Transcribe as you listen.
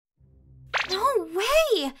No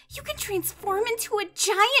way! You can transform into a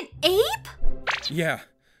giant ape? Yeah.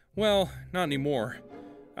 Well, not anymore.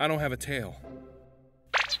 I don't have a tail.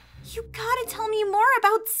 You gotta tell me more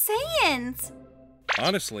about saiyans!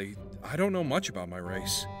 Honestly, I don't know much about my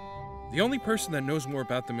race. The only person that knows more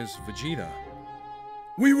about them is Vegeta.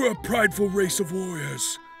 We were a prideful race of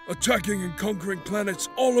warriors, attacking and conquering planets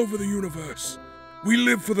all over the universe. We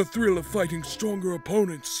live for the thrill of fighting stronger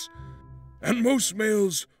opponents. And most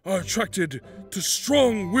males are attracted to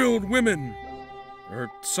strong-willed women. Or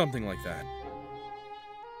something like that.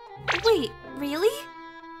 Wait, really?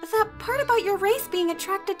 That part about your race being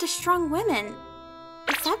attracted to strong women,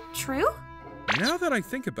 is that true? Now that I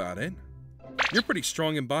think about it, you're pretty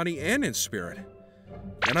strong in body and in spirit.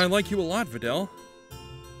 And I like you a lot, Videl.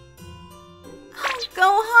 Oh,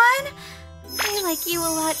 Gohan! I like you a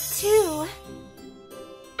lot too.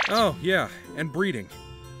 Oh, yeah, and breeding.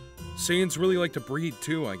 Saiyans really like to breed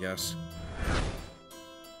too, I guess.